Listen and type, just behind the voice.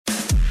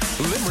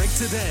Limerick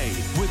Today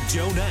with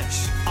Joe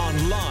Nash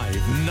on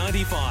Live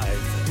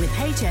 95. With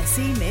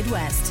HSE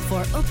Midwest.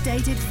 For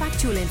updated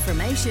factual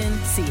information,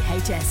 see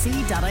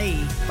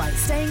hse.ie. By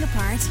staying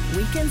apart,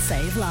 we can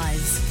save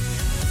lives.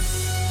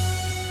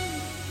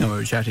 Now, we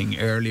were chatting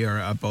earlier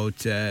about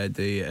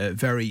the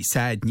very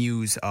sad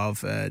news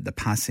of the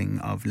passing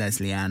of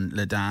Lesley-Anne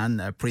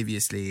Ledan,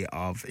 previously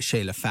of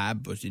Sheila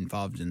Fab, but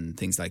involved in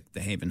things like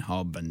the Haven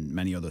Hub and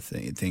many other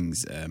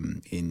things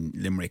in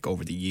Limerick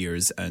over the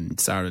years. And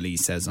Sarah Lee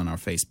says on our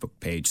Facebook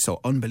page,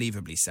 so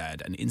unbelievably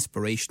sad, an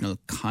inspirational,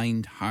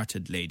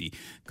 kind-hearted lady.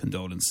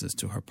 Condolences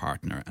to her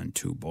partner and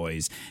 2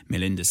 boys.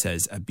 Melinda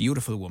says, a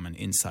beautiful woman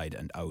inside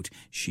and out.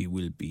 She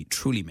will be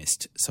truly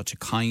missed. Such a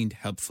kind,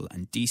 helpful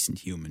and decent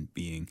human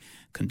being.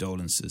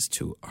 Condolences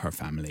to her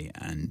family.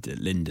 And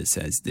Linda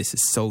says, this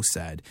is so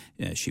sad.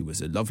 She was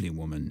a lovely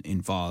woman,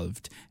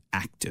 involved,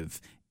 active,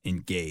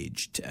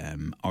 engaged.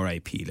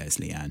 R.I.P.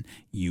 Lesley-Anne,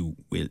 you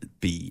will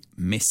be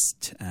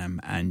missed.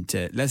 And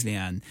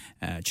Lesley-Anne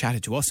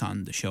chatted to us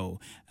on the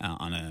show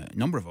on a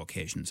number of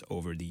occasions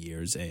over the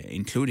years,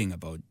 including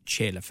about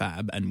Sheila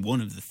Fab. And one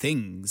of the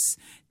things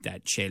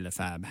that Sheila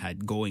Fab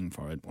had going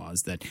for it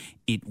was that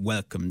it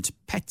welcomed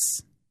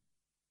pets.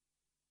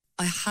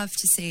 I have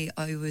to say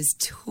I was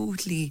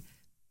totally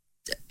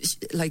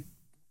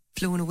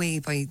blown away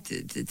by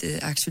the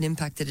actual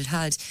impact that it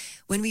had.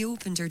 When we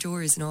opened our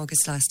doors in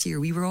August last year,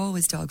 we were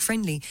always dog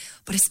friendly,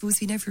 but I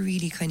suppose we never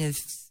really kind of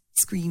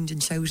screamed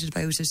and shouted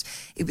about it.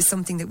 It was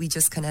something that we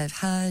just kind of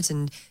had,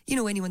 and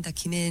anyone that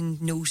came in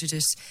noted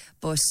it,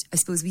 but I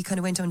suppose we kind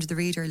of went under the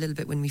radar a little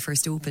bit when we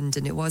first opened,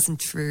 and it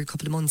wasn't for a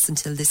couple of months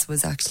until this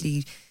was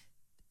actually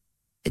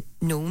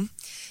known.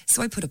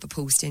 So I put up a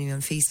post anyway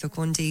on Facebook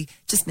one day,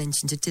 just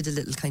mentioned it, did a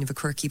little kind of a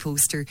quirky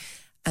poster,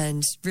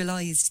 and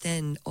realised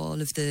then all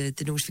of the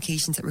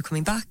notifications that were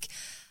coming back.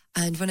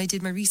 And when I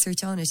did my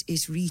research on it,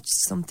 it reached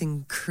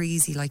something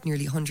crazy like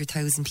nearly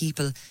 100,000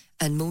 people,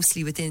 and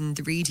mostly within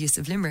the radius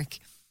of Limerick.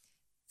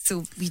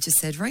 So we just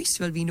said, right,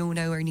 well, we know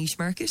now our niche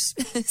market,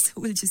 so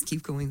we'll just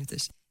keep going with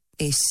it.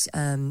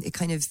 It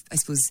kind of, I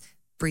suppose,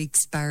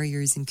 breaks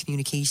barriers in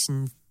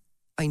communication.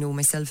 I know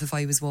myself, if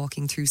I was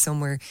walking through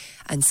somewhere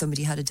and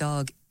somebody had a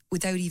dog,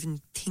 without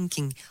even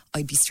thinking,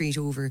 I'd be straight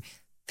over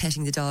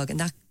petting the dog. And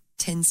that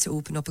tends to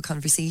open up a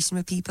conversation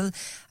with people.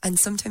 And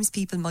sometimes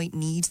people might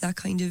need that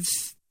kind of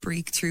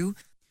breakthrough.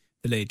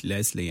 The late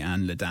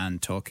Lesley-Anne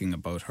Ledan talking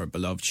about her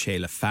beloved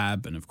Sheila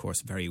Fab, and of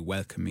course very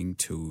welcoming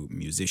to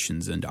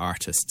musicians and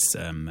artists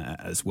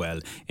as well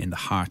in the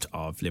heart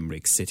of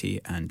Limerick City.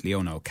 And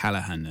Leona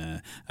O'Callaghan,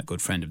 a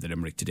good friend of the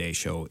Limerick Today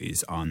show,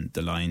 is on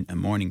the line.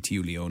 Morning to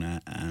you,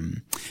 Leona.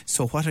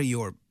 So what are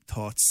your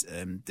thoughts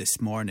this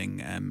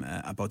morning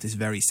about this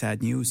very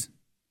sad news?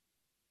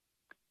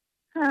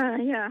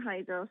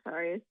 Hi Joe,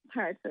 sorry, it's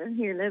hard to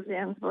hear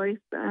Lesley-Anne's voice.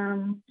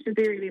 She'll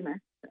be really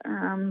missed.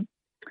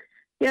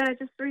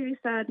 Just really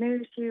sad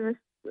news. She was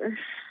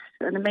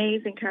an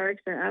amazing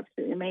character,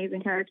 absolutely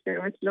amazing character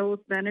with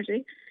loads of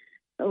energy,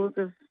 loads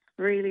of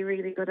really,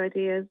 really good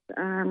ideas.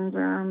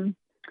 And,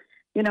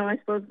 I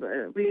suppose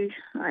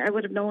I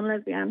would have known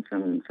Lesley-Anne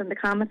from the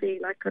comedy,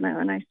 like when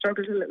I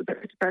struggled a little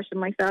bit with depression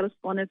myself.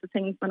 One of the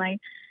things when I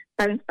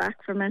bounced back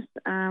from it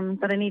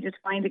that I needed to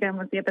find again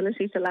was the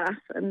ability to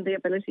laugh and the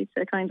ability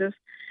to kind of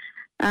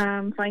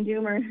find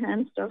humour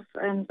and stuff,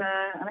 and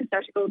I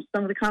started going to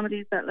some of the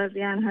comedies that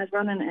Lesley-Anne had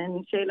running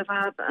in Sheila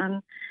Fab,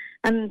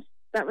 and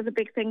that was a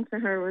big thing for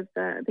her, was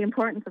the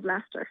importance of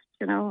laughter,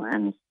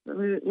 and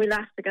we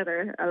laughed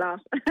together a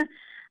lot.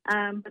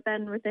 But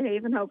then with the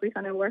Haven Hub, we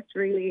kind of worked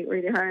really,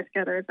 really hard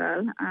together as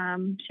well.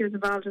 She was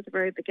involved at the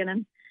very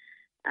beginning,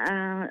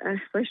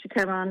 where she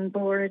came on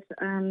board,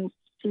 and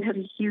she had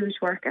a huge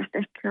work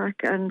ethic,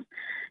 and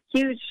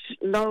huge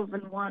love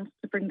and want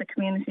to bring the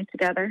community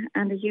together,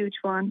 and a huge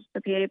want to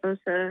be able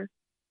to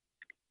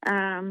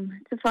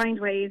find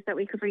ways that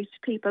we could reach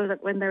people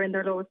that when they're in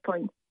their lowest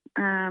point.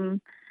 And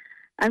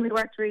we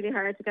worked really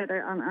hard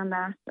together on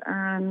that.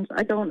 And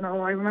I don't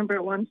know, I remember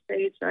at one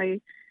stage I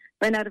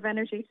ran out of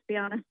energy, to be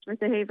honest, with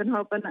the Haven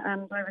Hub, and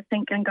I was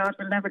thinking, God,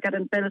 we'll never get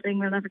a building,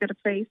 we'll never get a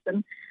place.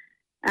 And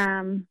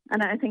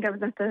I think I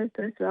was at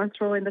the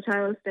throw in the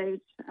towel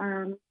stage.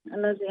 And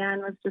Lesley-Anne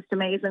was just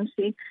amazing.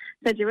 She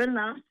said, you will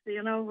not,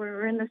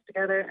 we're in this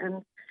together,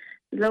 and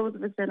loads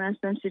of us in it,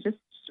 and she just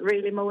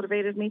really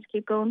motivated me to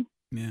keep going.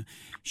 Yeah,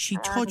 she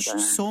touched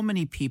so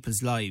many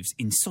people's lives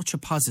in such a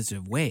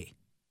positive way.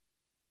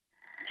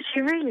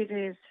 She really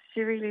did.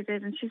 She really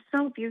did. And she's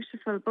so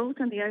beautiful, both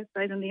on the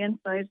outside and the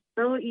inside.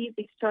 So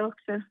easy to talk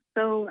to.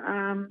 So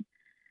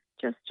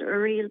just a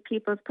real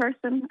people's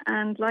person.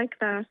 And like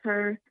that,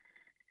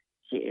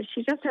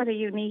 she just had a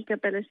unique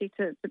ability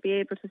to be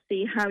able to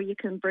see how you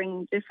can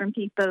bring different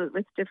people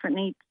with different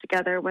needs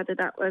together, whether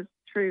that was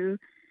through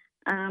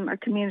a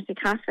community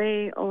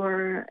cafe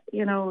or,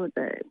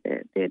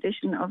 the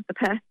addition of the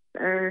pets,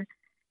 or,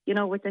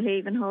 with the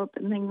Haven Hub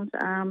and things.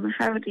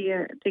 How do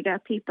you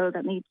get people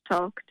that need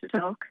to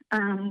talk?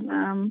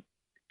 And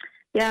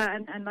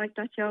like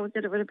that, she always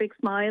did it with a big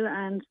smile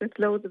and with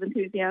loads of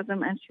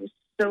enthusiasm, and she was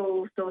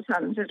so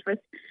talented with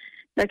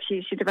like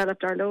she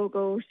developed our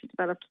logo, she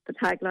developed the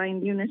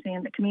tagline "Unity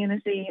in the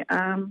Community."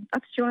 That's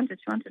what she wanted.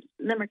 She wanted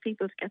Limerick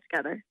people to get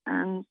together,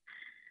 and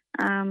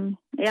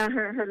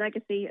her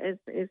legacy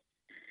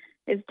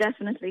is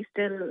definitely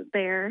still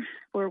there.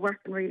 We're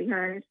working really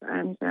hard,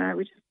 and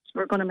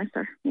we're going to miss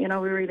her. You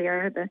know, we really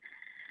are.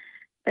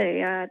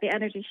 The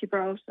energy she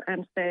brought,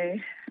 and the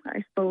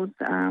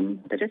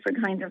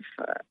different kind of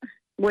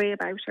way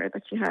about her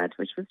that she had,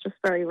 which was just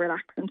very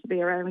relaxing to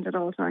be around at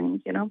all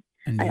times. You know,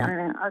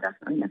 I'll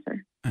definitely miss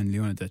her. And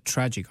Leona, the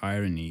tragic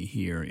irony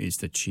here is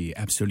that she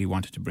absolutely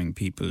wanted to bring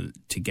people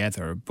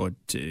together, but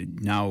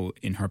now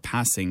in her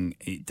passing,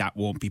 that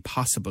won't be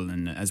possible.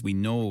 And as we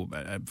know,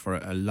 for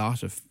a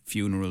lot of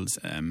funerals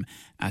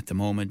at the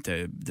moment,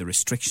 the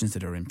restrictions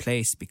that are in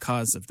place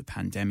because of the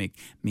pandemic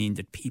mean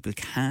that people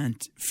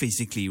can't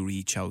physically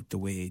reach out the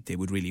way they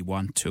would really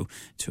want to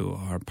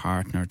her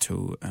partner,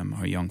 to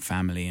her young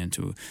family and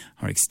to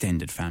her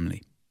extended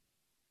family.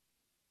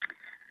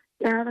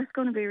 Yeah, that's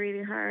going to be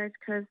really hard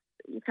because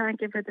you can't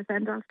give her the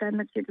send-off then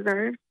that she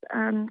deserves.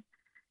 And,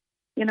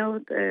 you know,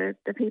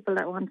 the people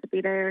that want to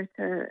be there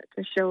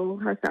to show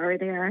how sorry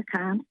they are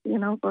can't, you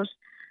know. But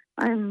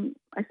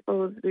I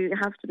suppose we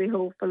have to be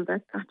hopeful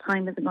that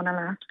time isn't going to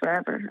last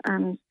forever,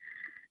 and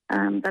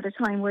that a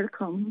time will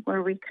come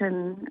where we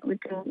can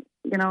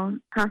you know,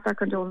 pass our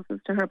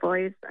condolences to her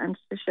boys and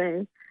to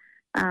Shay,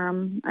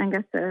 and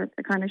get to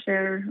kind of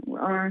share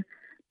our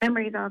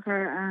memories of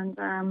her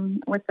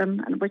and with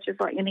them, and which is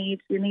what you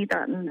need. You need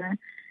that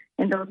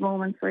in those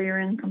moments where you're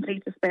in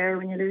complete despair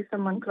when you lose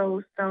someone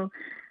close. So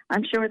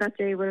I'm sure that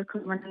day will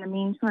come. And in the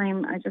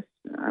meantime, I just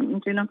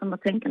do nothing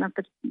but thinking of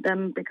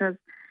them, because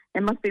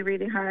it must be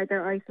really hard.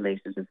 They're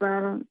isolated as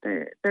well.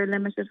 They're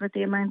limited with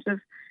the amount of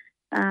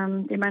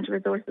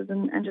resources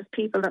and just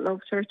people that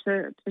loved her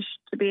to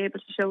be able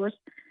to show it.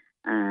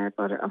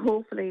 But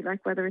hopefully, like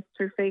whether it's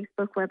through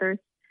Facebook, whether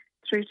it's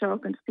through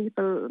talking to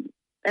people,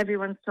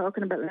 everyone's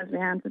talking about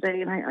Lesley-Anne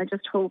today, and I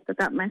just hope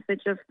that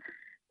message of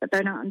that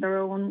they're not on their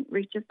own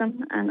reaches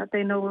them, and that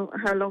they know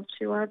how loved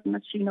she was, and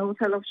that she knows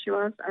how loved she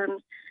was,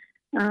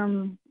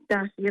 and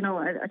that, you know,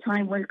 a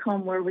time will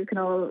come where we can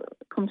all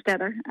come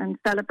together and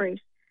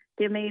celebrate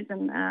the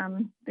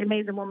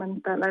amazing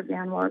woman that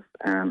Lesley-Anne was,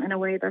 in a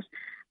way that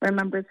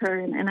remembers her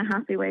in a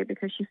happy way,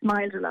 because she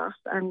smiled a lot,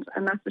 and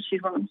that's what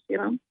she'd want, you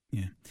know.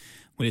 Yeah.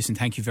 Well, listen,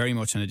 thank you very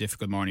much on a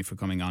difficult morning for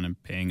coming on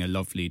and paying a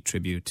lovely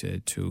tribute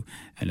to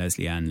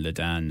Lesley-Anne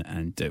Ledan,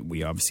 and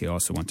we obviously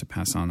also want to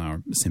pass on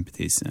our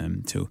sympathies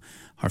to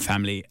her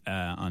family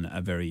on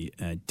a very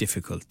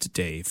difficult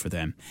day for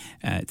them.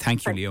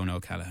 Thank you, Leona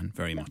O'Callaghan,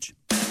 very much.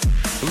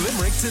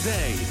 Limerick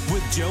Today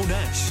with Joe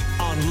Nash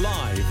on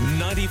Live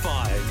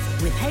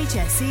 95. With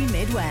HSE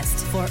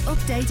Midwest. For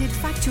updated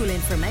factual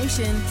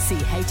information, see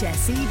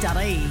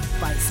hse.ie.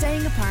 By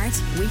staying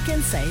apart, we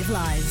can save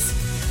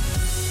lives.